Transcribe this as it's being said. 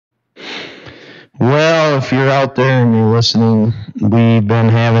Well, if you're out there and you're listening, we've been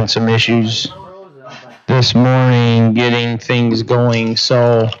having some issues this morning getting things going.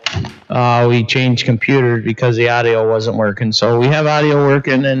 So we changed computers because the audio wasn't working. So we have audio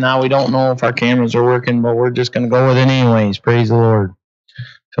working, and now we don't know if our cameras are working, but we're just going to go with it anyways. Praise the Lord.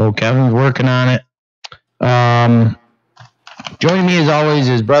 So Kevin's working on it. Joining me as always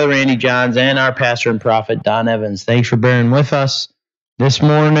is Brother Andy Johns and our pastor and prophet, Don Evans. Thanks for bearing with us this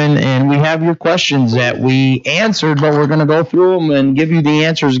morning, and we have your questions that we answered, but we're going to go through them and give you the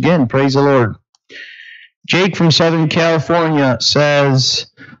answers again. Praise the Lord. Jake from Southern California says,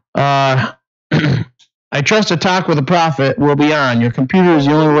 I trust a talk with a prophet will be on. Your computer is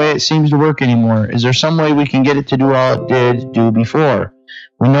the only way it seems to work anymore. Is there some way we can get it to do all it did do before?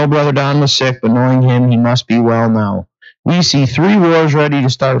 We know Brother Don was sick, but knowing him, he must be well now. We see 3 wars ready to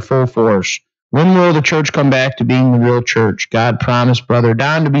start full force. When will the church come back to being the real church? God promised Brother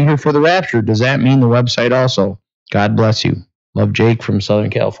Don to be here for the rapture. Does that mean the website also? God bless you. Love, Jake from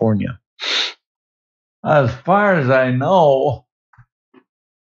Southern California. As far as I know,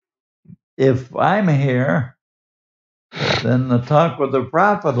 if I'm here, then the talk with the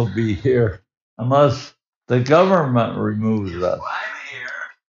prophet will be here, unless the government removes us.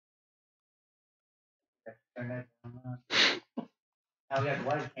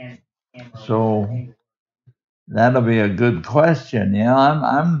 So that'll be a good question. Yeah,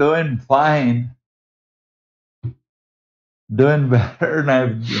 I'm doing fine, doing better than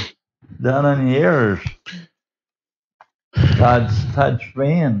I've done in years. God's touched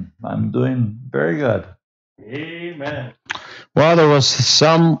me, and I'm doing very good. Amen. Well, there was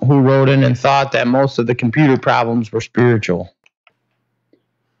some who wrote in and thought that most of the computer problems were spiritual.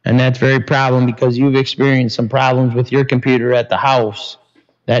 And that's very problem because you've experienced some problems with your computer at the house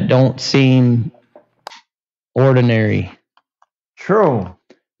that don't seem ordinary. True.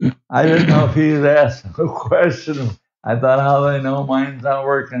 I didn't know if he'd asked a question. I thought, how do they know mine's not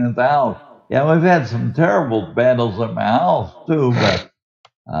working at the house? Yeah, we've had some terrible battles at my house too, but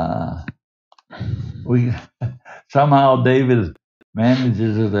we somehow David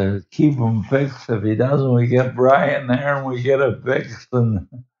manages to keep them fixed. If he doesn't, we get Brian there and we get it fixed. And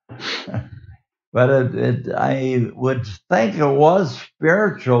but I would think it was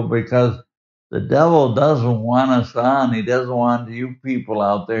spiritual, because the devil doesn't want us on. He doesn't want you people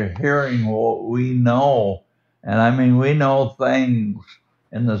out there hearing what we know. And I mean, we know things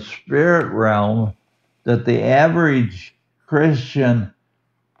in the spirit realm that the average Christian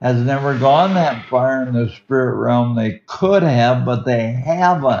has never gone that far in the spirit realm. They could have, but they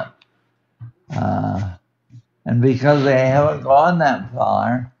haven't. And because they haven't gone that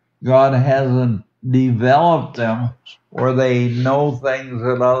far, God hasn't developed them where they know things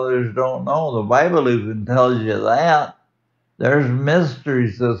that others don't know. The Bible even tells you that. There's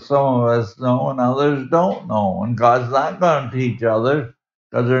mysteries that some of us know and others don't know. And God's not going to teach others,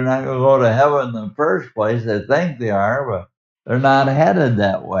 because they're not going to go to heaven in the first place. They think they are, but they're not headed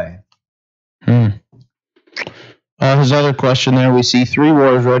that way. His other question there, we see 3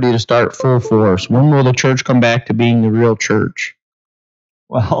 wars ready to start full force. When will the church come back to being the real church?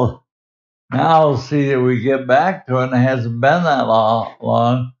 Well, now see that we get back to it, and it hasn't been that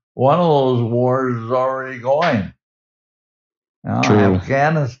long. One of those wars is already going. Now, True.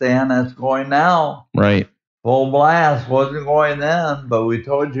 Afghanistan, that's going now. Right. Full blast. Wasn't going then, but we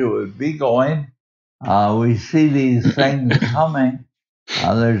told you it would be going. We see these things coming.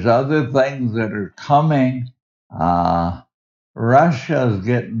 There's other things that are coming. Russia is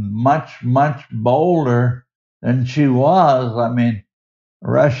getting much, much bolder than she was. I mean,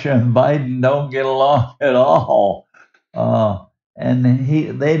 Russia and Biden don't get along at all. And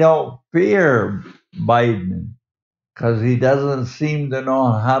they don't fear Biden, because he doesn't seem to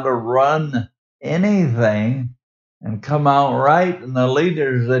know how to run anything and come out right. And the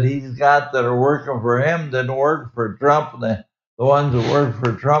leaders that he's got that are working for him didn't work for Trump. The ones that work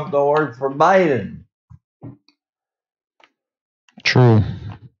for Trump don't work for Biden. True.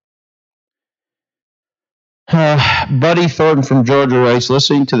 Buddy Thornton from Georgia writes,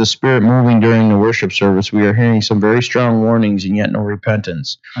 listening to the Spirit moving during the worship service, we are hearing some very strong warnings and yet no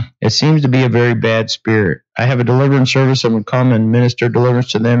repentance. It seems to be a very bad spirit. I have a deliverance service and would come and minister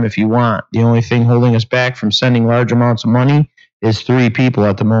deliverance to them if you want. The only thing holding us back from sending large amounts of money is 3 people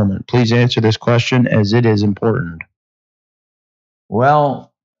at the moment. Please answer this question, as it is important.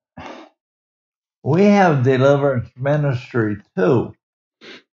 Well, we have deliverance ministry too.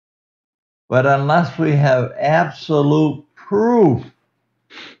 But unless we have absolute proof,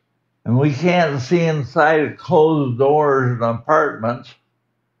 and we can't see inside closed doors in apartments,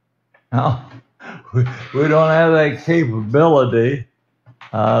 we don't have that capability.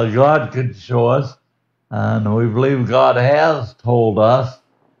 God can show us, and we believe God has told us,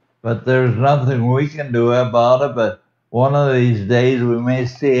 but there's nothing we can do about it. But one of these days we may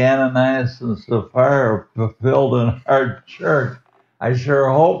see Ananias and Sapphira fulfilled in our church. I sure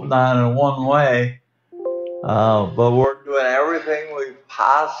hope not in one way, but we're doing everything we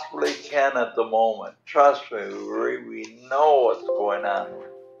possibly can at the moment. Trust me, we know what's going on.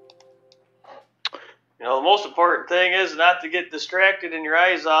 You know, the most important thing is not to get distracted and your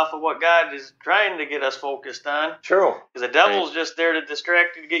eyes off of what God is trying to get us focused on. True. Because the devil's just there to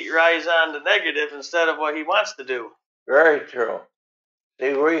distract you, to get your eyes on the negative instead of what he wants to do. Very true.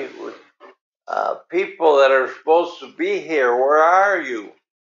 See, people that are supposed to be here, where are you?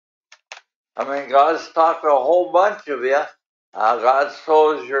 I mean, God's talked to a whole bunch of you. God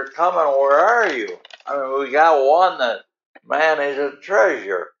shows you're coming. Where are you? I mean, we got one that, man, is a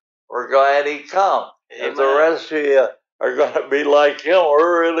treasure. We're glad he come. If the rest of you are going to be like him,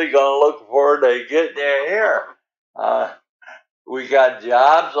 we're really going to look forward to getting you here. We got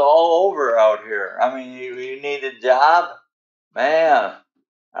jobs all over out here. I mean, you need a job? Man,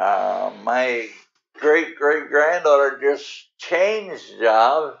 my great-great-granddaughter just changed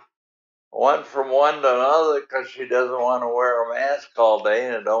jobs. Went from one to another because she doesn't want to wear a mask all day,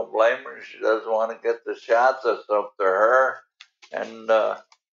 and I don't blame her. She doesn't want to get the shots that's up to her. And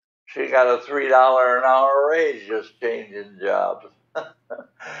she got a $3 an hour raise just changing jobs.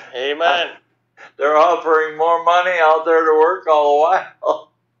 Amen. They're offering more money out there to work all the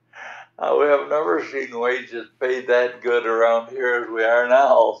while. We have never seen wages paid that good around here as we are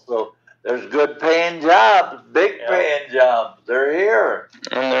now. So there's good paying jobs, big paying jobs. They're here.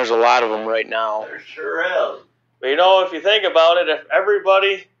 And there's a lot of them right now. There sure is. But you know, if you think about it, if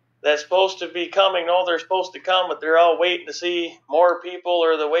everybody that's supposed to be coming know they're supposed to come, but they're all waiting to see more people,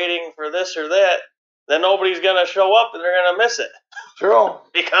 or they're waiting for this or that, then nobody's going to show up and they're going to miss it. True.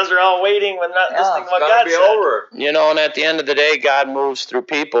 Because they're all waiting but not listening to what God said. Over. You know, and at the end of the day, God moves through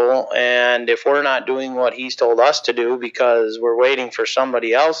people, and if we're not doing what he's told us to do because we're waiting for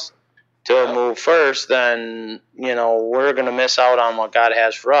somebody else to move first, then, you know, we're going to miss out on what God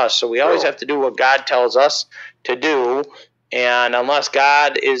has for us. So we always have to do what God tells us to do, and unless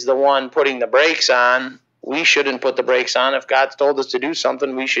God is the one putting the brakes on, we shouldn't put the brakes on. If God's told us to do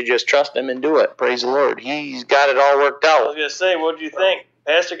something, we should just trust him and do it. Praise the Lord. He's got it all worked out. I was going to say, what do you think?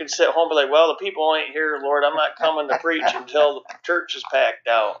 Pastor could sit home and be like, well, the people ain't here, Lord. I'm not coming to preach until the church is packed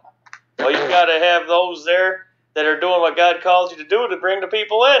out. Well, you've got to have those there that are doing what God calls you to do to bring the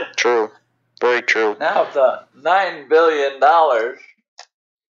people in. True. Very true. Now, the $9 billion,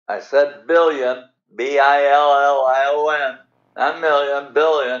 I said billion, B-I-L-L-I-O-N, not million,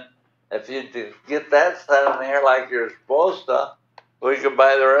 billion. If you get that set in here like you're supposed to, we can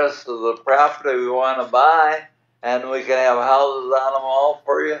buy the rest of the property we want to buy, and we can have houses on them all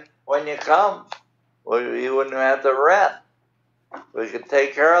for you when you come. Well, you wouldn't have to rent. We could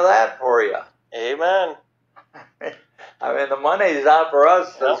take care of that for you. Amen. I mean, the money's not for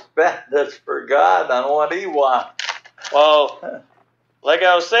us to spend. It's for God on what he wants. Well, like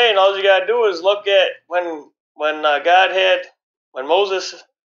I was saying, all you got to do is look at when Moses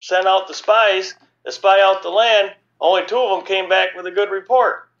sent out the spies to spy out the land, only 2 of them came back with a good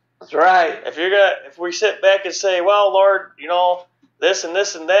report. That's right. If we sit back and say, well, Lord, you know, this and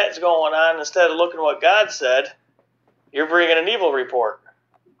this and that's going on, instead of looking at what God said, you're bringing an evil report.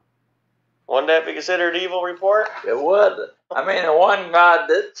 Wouldn't that be considered an evil report? It would. I mean, the one God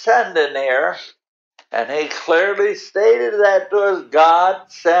did send in here, and he clearly stated that to us,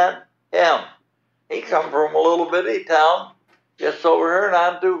 God sent him. He come from a little bitty town just over here,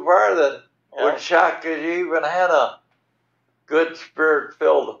 not too far, that would shock you even had a good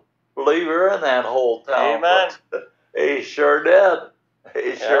spirit-filled believer in that whole town. Amen. But he sure did.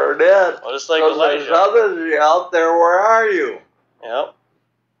 He sure did. Well, just like so Elijah. there's others out there, where are you? Yep.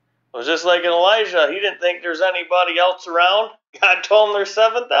 It was just like in Elijah. He didn't think there's anybody else around. God told him there's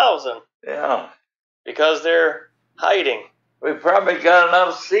 7,000. Yeah. Because they're hiding. We probably got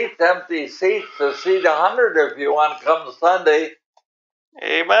enough seats, empty seats, to seat 100 if you want to come Sunday.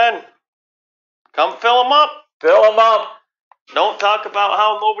 Amen. Come fill them up. Fill them up. Don't talk about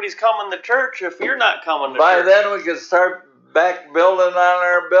how nobody's coming to church if you're not coming to By church. then we could start back building on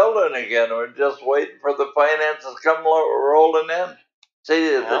our building again. We're just waiting for the finances to come rolling in.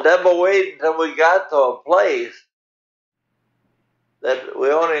 See, the devil waited until we got to a place that we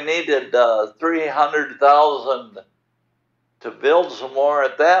only needed 300,000 to build some more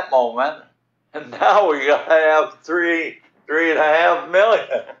at that moment, and now we gotta have 3.5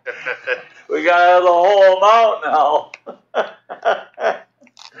 million. We gotta have the whole amount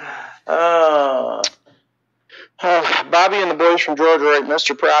now. Bobby and the boys from Georgia write,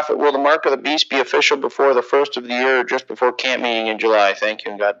 Mr. Prophet, will the mark of the beast be official before the first of the year or just before camp meeting in July? Thank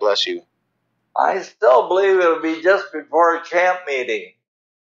you and God bless you. I still believe it'll be just before camp meeting.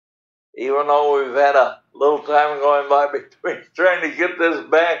 Even though we've had a little time going by between trying to get this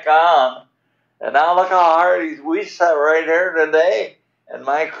back on. And now look how hard we sat right here today. And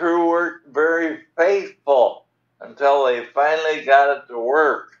my crew worked very faithful until they finally got it to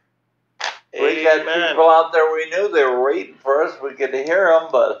work. We got people out there, we knew they were waiting for us. We could hear them,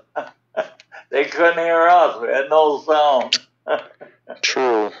 but they couldn't hear us. We had no sound.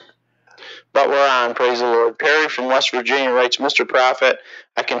 True. But we're on, praise the Lord. Perry from West Virginia writes, Mr. Prophet,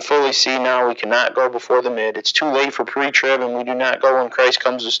 I can fully see now we cannot go before the mid. It's too late for pre-trib, and we do not go when Christ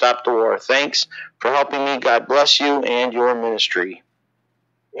comes to stop the war. Thanks for helping me. God bless you and your ministry.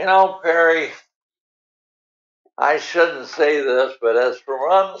 You know, Perry, I shouldn't say this, but as from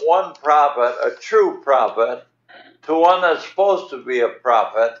one prophet, a true prophet, to one that's supposed to be a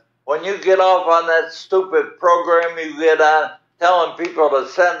prophet, when you get off on that stupid program you get on, telling people to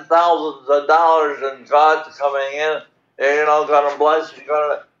send thousands of dollars and God's coming in, and, going to bless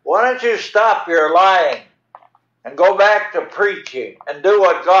you, why don't you stop your lying and go back to preaching and do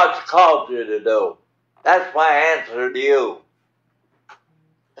what God's called you to do? That's my answer to you.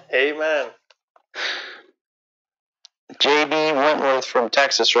 Amen. J.B. Wentworth from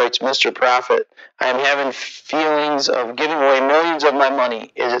Texas writes, Mr. Prophet, I am having feelings of giving away millions of my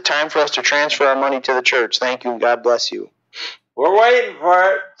money. Is it time for us to transfer our money to the church? Thank you. God bless you. We're waiting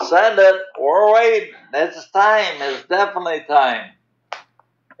for it. Send it. We're waiting. It's time. It's definitely time.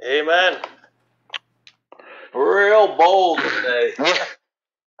 Amen. We're real bold today. Yeah.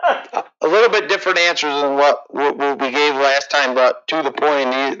 A little bit different answers than what we gave last time, but to the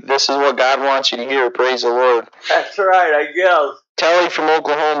point, this is what God wants you to hear. Praise the Lord. That's right, I guess. Telly from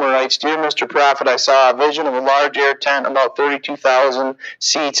Oklahoma writes, Dear Mr. Prophet, I saw a vision of a large air tent, about 32,000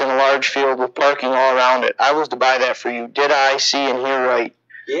 seats in a large field with parking all around it. I was to buy that for you. Did I see and hear right?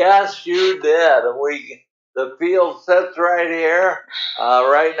 Yes, you did. And the field sits right here.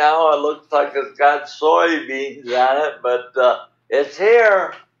 Right now, it looks like it's got soybeans on it, but it's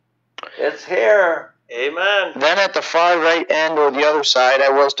here. It's here. Amen. Then at the far right end or the other side,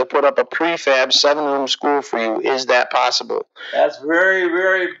 I was to put up a prefab 7-room school for you. Is that possible? That's very,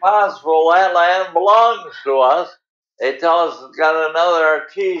 very possible. That land belongs to us. They tell us it's got another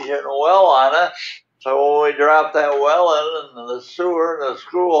artesian well on it. So when we drop that well in and the sewer and the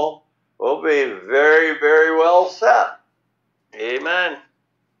school, we'll be very, very well set. Amen.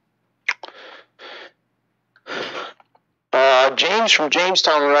 James from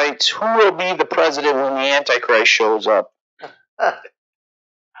Jamestown writes, who will be the president when the Antichrist shows up?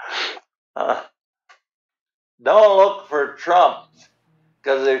 Don't look for Trump,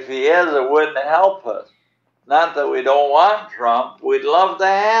 because if he is, it wouldn't help us. Not that we don't want Trump. We'd love to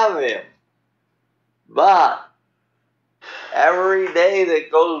have him. But every day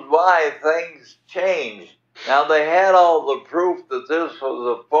that goes by, things change. Now, they had all the proof that this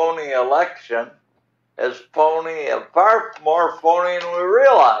was a phony election. It's phony, far more phony than we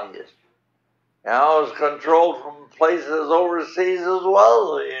realized. Now, it was controlled from places overseas as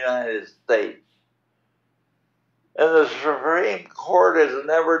well as the United States. And the Supreme Court has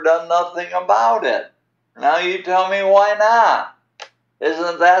never done nothing about it. Now you tell me why not?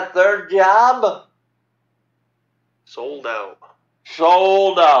 Isn't that their job? Sold out.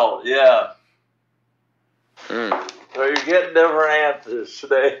 Sold out, yeah. Mm. So you're getting different answers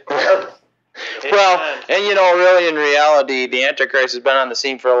today. Well, and really in reality, the Antichrist has been on the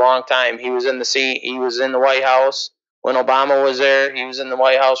scene for a long time. He was in the White House when Obama was there. He was in the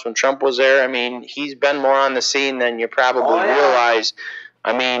White House when Trump was there. I mean, he's been more on the scene than you probably realize.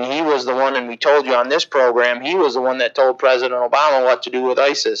 I mean, he was the one, and we told you on this program, he was the one that told President Obama what to do with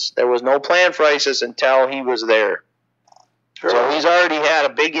ISIS. There was no plan for ISIS until he was there. Sure. So he's already had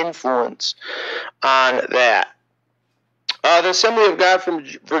a big influence on that. The Assembly of God from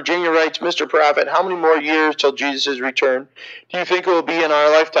Virginia writes, Mr. Prophet, how many more years till Jesus' return do you think it will be in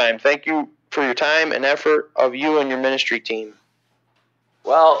our lifetime? Thank you for your time and effort of you and your ministry team.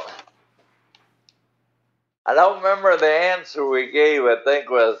 Well, I don't remember the answer we gave. I think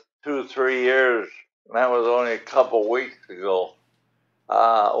it was 2-3 years. And that was only a couple weeks ago.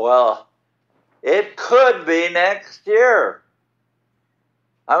 Well, it could be next year.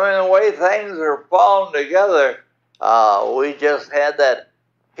 I mean, the way things are falling together, we just had that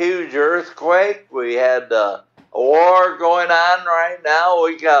huge earthquake. We had a war going on right now.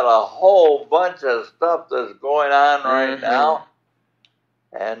 We got a whole bunch of stuff that's going on right now.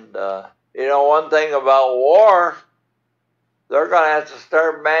 And, one thing about war, they're going to have to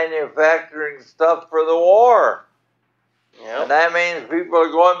start manufacturing stuff for the war. Yep. And that means people are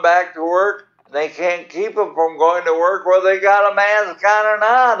going back to work. They can't keep them from going to work where they got a man's counter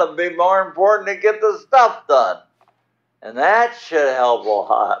on. It'd be more important to get the stuff done. And that should help a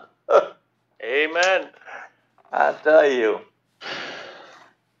lot. Amen. I tell you.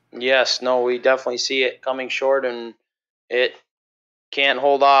 Yes, no, we definitely see it coming short, and it can't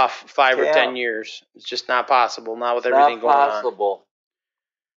hold off 5 or 10 years. It's just not possible, not with everything going on. Not possible.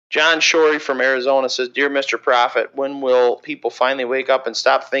 John Shorey from Arizona says, Dear Mr. Prophet, when will people finally wake up and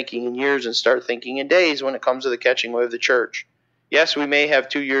stop thinking in years and start thinking in days when it comes to the catching away of the church? Yes, we may have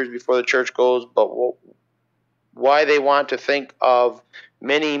 2 years before the church goes, but why they want to think of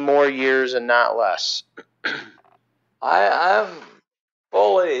many more years and not less? I'm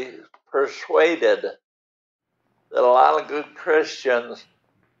fully persuaded that a lot of good Christians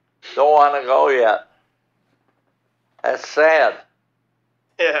don't want to go yet. That's sad.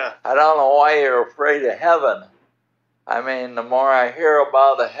 Yeah. I don't know why you're afraid of heaven. I mean, the more I hear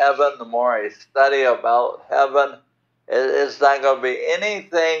about heaven, the more I study about heaven, it's not going to be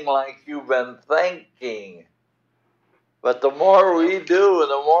anything like you've been thinking. But the more we do,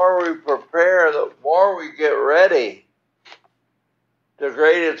 and the more we prepare, the more we get ready, the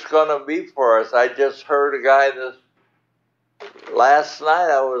greater it's going to be for us. I just heard a guy last night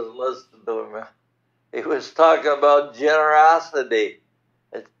I was listening to him. He was talking about generosity.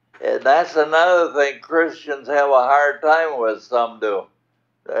 And that's another thing Christians have a hard time with, some do.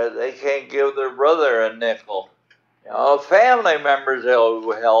 They can't give their brother a nickel. You know, family members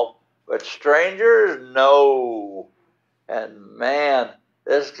will help, but strangers, no. And man,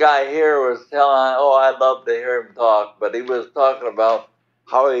 this guy here was telling, I'd love to hear him talk, but he was talking about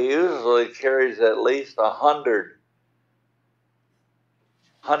how he usually carries at least $100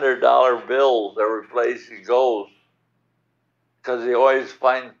 bills every place he goes, because he always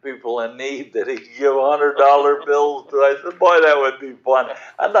finds people in need that he can give $100 bills to. I said, boy, that would be fun.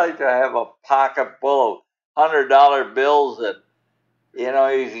 I'd like to have a pocket full of $100 bills that, you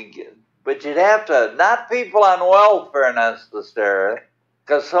can get. But you'd have to, not people on welfare necessarily,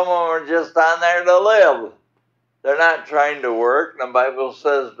 because some of them are just on there to live. They're not trying to work. The Bible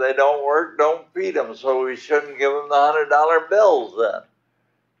says they don't work, don't feed them, so we shouldn't give them the $100 bills then.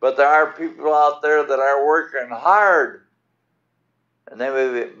 But there are people out there that are working hard, and they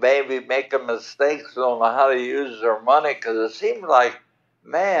maybe making mistakes, don't know how to use their money, because it seems like,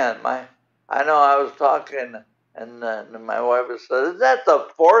 man, I know I was talking, and my wife said, is that the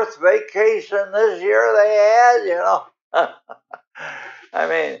 4th vacation this year they had, I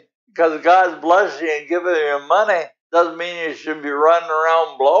mean, because God's blessing you and giving you money doesn't mean you should be running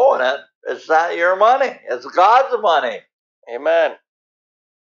around blowing it. It's not your money. It's God's money. Amen.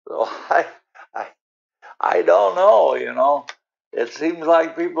 So I don't know, It seems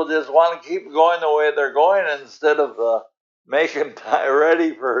like people just want to keep going the way they're going instead of making time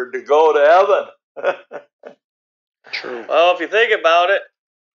ready to go to heaven. True. Well, if you think about it,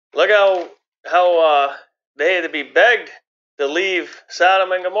 look how they had to be begged to leave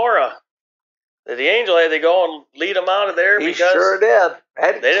Sodom and Gomorrah. That the angel had to go and lead them out of there. He because sure did.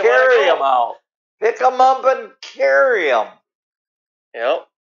 Had to carry them out. Pick them up and carry them. Yep.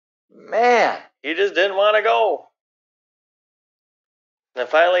 Man. He just didn't want to go. And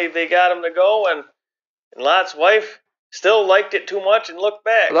finally they got him to go, and Lot's wife still liked it too much and looked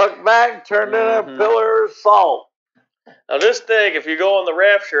back. Looked back, turned in a pillar of salt. Now just think, if you go in the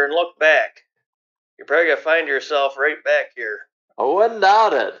rapture and look back, you're probably going to find yourself right back here. I wouldn't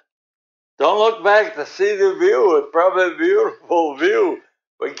doubt it. Don't look back to see the view. It's probably a beautiful view.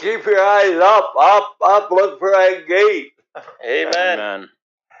 But keep your eyes up, look for that gate. Amen. Amen.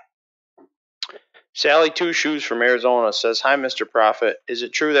 Sally Two Shoes from Arizona says, Hi, Mr. Prophet. Is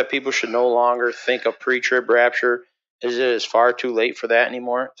it true that people should no longer think of pre-trib rapture? Is far too late for that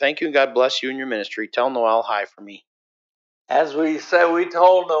anymore? Thank you, and God bless you and your ministry. Tell Noelle hi for me. As we said, we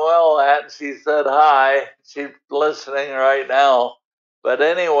told Noelle that, and she said hi. She's listening right now. But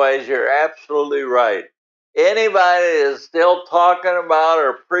anyways, you're absolutely right. Anybody is still talking about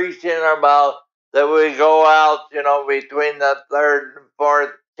or preaching about that we go out, between the 3rd and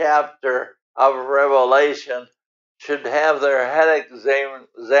 4th chapter of Revelation should have their head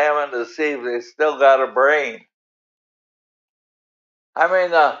examined to see if they still got a brain. I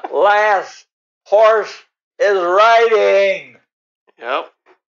mean, the last horse is riding. Yep.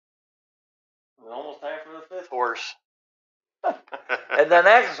 It's almost time for the 5th horse. And the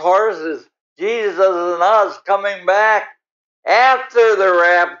next horse is Jesus and us coming back after the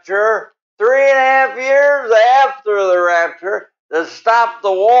rapture, 3.5 years after the rapture, to stop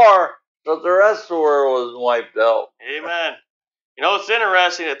the war so the rest of the world wasn't wiped out. Amen. You know, it's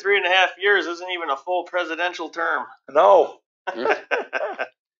interesting that 3.5 years isn't even a full presidential term. No.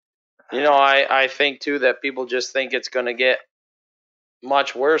 You know, I think, too, that people just think it's going to get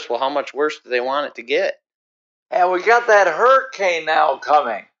much worse. Well, how much worse do they want it to get? And we got that hurricane now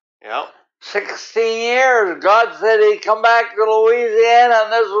coming. Yep. 16 years. God said he'd come back to Louisiana,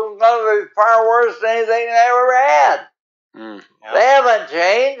 and this was going to be far worse than anything they ever had. Mm. Yep. They haven't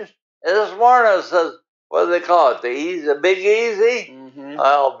changed. This morning it says, what do they call it? The Big Easy? Mm-hmm.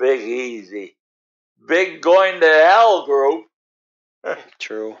 Oh, Big Easy. Big going to hell group.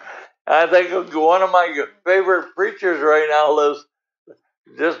 True. I think one of my favorite preachers right now lives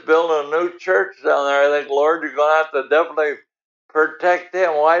just building a new church down there. I think, Lord, you're going to have to definitely protect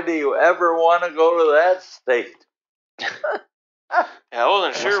him. Why do you ever want to go to that state? Yeah, I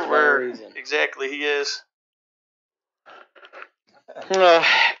wasn't That's sure the where reason. exactly he is.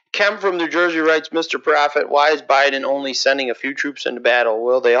 Kem from New Jersey writes, Mr. Prophet, why is Biden only sending a few troops into battle?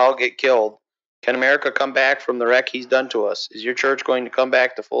 Will they all get killed? Can America come back from the wreck he's done to us? Is your church going to come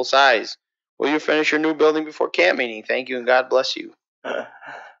back to full size? Will you finish your new building before camp meeting? Thank you and God bless you.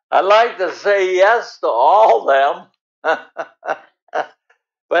 I'd like to say yes to all them.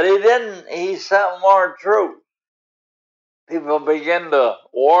 But he didn't. He sent more troops. People began to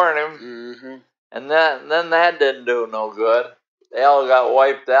warn him. Mm-hmm. And then that didn't do no good. They all got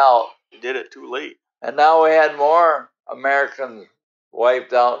wiped out. He did it too late. And now we had more Americans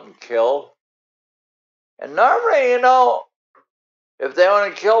wiped out and killed. And normally, you know, if they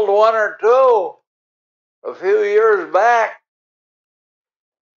only killed one or two a few years back,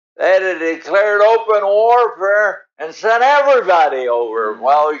 they'd have declared open warfare and sent everybody over. Mm-hmm.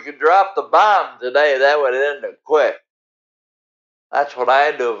 Well, you could drop the bomb today, that would end it quick. That's what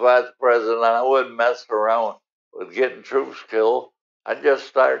I'd do if I was president. I wouldn't mess around with getting troops killed. I'd just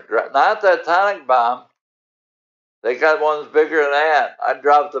start not the atomic bomb. They got ones bigger than that. I'd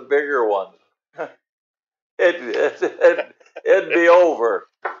drop the bigger ones. It'd be over.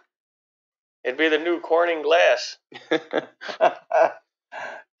 It'd be the new Corning glass.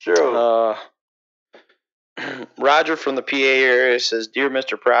 True. Roger from the PA area says, Dear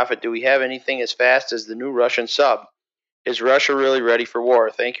Mr. Prophet, do we have anything as fast as the new Russian sub? Is Russia really ready for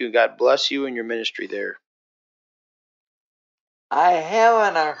war? Thank you. God bless you and your ministry there. I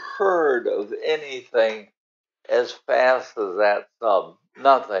haven't heard of anything as fast as that sub.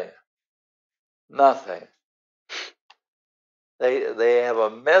 Nothing. They have a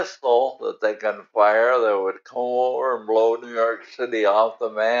missile that they can fire that would come over and blow New York City off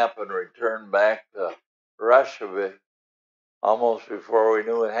the map and return back to Russia almost before we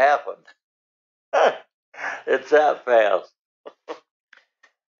knew it happened. It's that fast.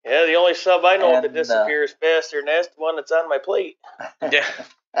 Yeah, the only sub I know that disappears faster, and that's the one that's on my plate. Yeah.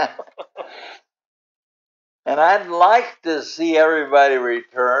 And I'd like to see everybody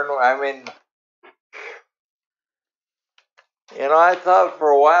return. I mean, you know, I thought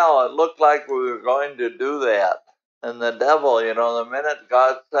for a while it looked like we were going to do that. And the devil, you know, the minute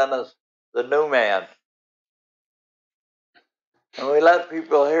God sent us the new man, and we let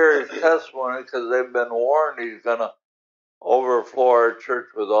people hear his testimony because they've been warned he's going to overflow our church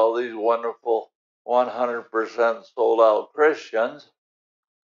with all these wonderful 100% sold out Christians.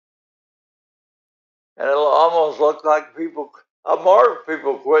 And it'll almost look like more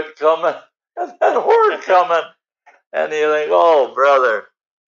people quit coming and then we're coming. And you think, oh, brother,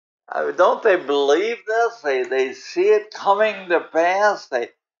 I mean, don't they believe this? They see it coming to pass.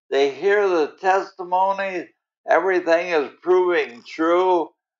 They hear the testimony. Everything is proving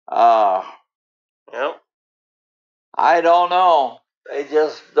true. Yep. I don't know. They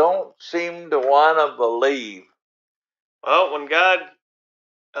just don't seem to want to believe. Well, when God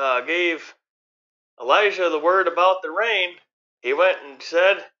gave Elijah the word about the rain, he went and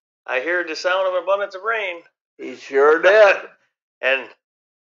said, I hear the sound of abundance of rain. He sure did. And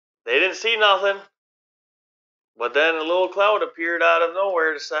they didn't see nothing. But then a little cloud appeared out of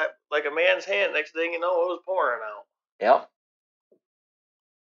nowhere, like a man's hand. Next thing you know, it was pouring out. Yep.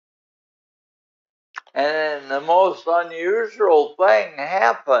 And the most unusual thing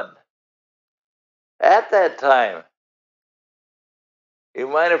happened at that time. You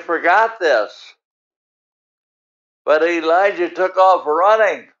might have forgot this. But Elijah took off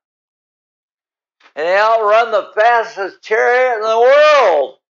running. And he outrun the fastest chariot in the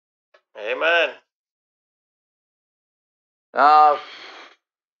world. Amen. Now,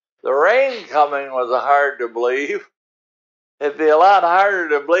 the rain coming was hard to believe. It'd be a lot harder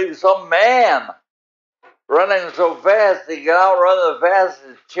to believe some man running so fast he could outrun the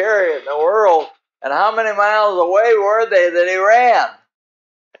fastest chariot in the world. And how many miles away were they that he ran?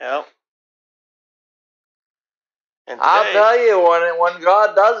 Yep. And I'll today, tell you, when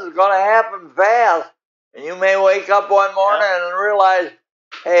God does, it's going to happen fast. And you may wake up one morning and realize,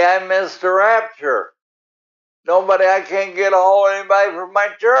 hey, I missed the rapture. I can't get a hold of anybody from my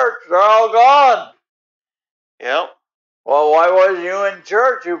church. They're all gone. yep. Well, why wasn't you in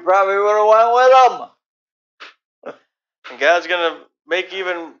church? You probably would have went with them. And God's going to make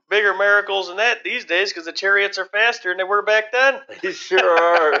even bigger miracles than that these days because the chariots are faster than they were back then. They sure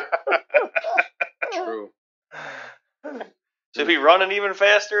are. True. So be running even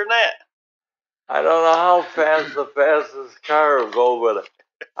faster than that. I don't know how fast the fastest car will go, but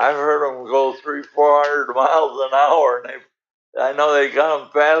I've heard them go 300-400 miles an hour, and I know they got them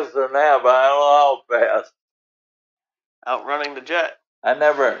faster than that, but I don't know how fast. Outrunning the jet. I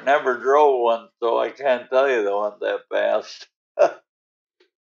never drove one, so I can't tell you they went that fast.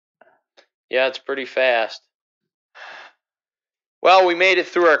 Yeah, it's pretty fast. Well, we made it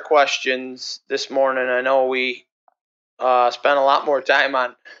through our questions this morning. I know we spent a lot more time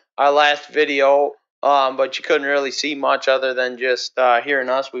on our last video, but you couldn't really see much other than just hearing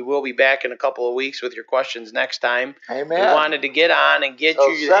us. We will be back in a couple of weeks with your questions next time. Amen. We wanted to get on and get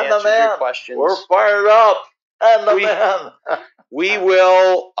you to answer your questions. We're fired up. Send them in. We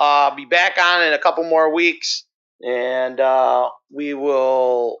will be back on in a couple more weeks, and we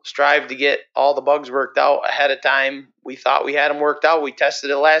will strive to get all the bugs worked out ahead of time. We thought we had them worked out. We tested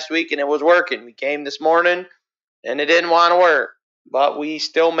it last week, and it was working. We came this morning, and it didn't want to work, but we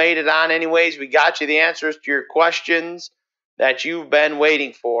still made it on anyways. We got you the answers to your questions that you've been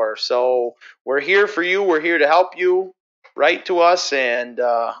waiting for. So we're here for you. We're here to help you. Write to us, and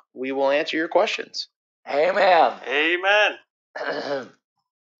we will answer your questions. Amen. Amen.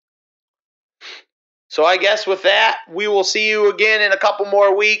 So I guess with that, we will see you again in a couple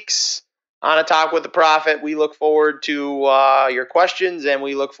more weeks on A Talk with the Prophet. We look forward to your questions, and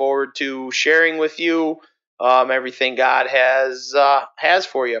we look forward to sharing with you everything God has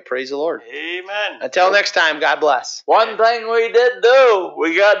for you. Praise the Lord. Amen. Until next time, God bless. One thing we did do,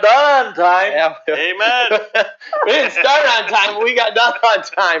 we got done on time. Yeah. Amen. We didn't start on time, but we got done on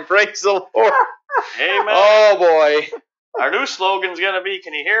time. Praise the Lord. Amen. Oh, boy. Our new slogan's going to be,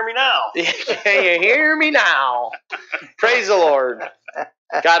 can you hear me now? Can you hear me now? Praise the Lord.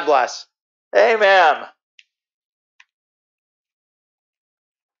 God bless. Amen.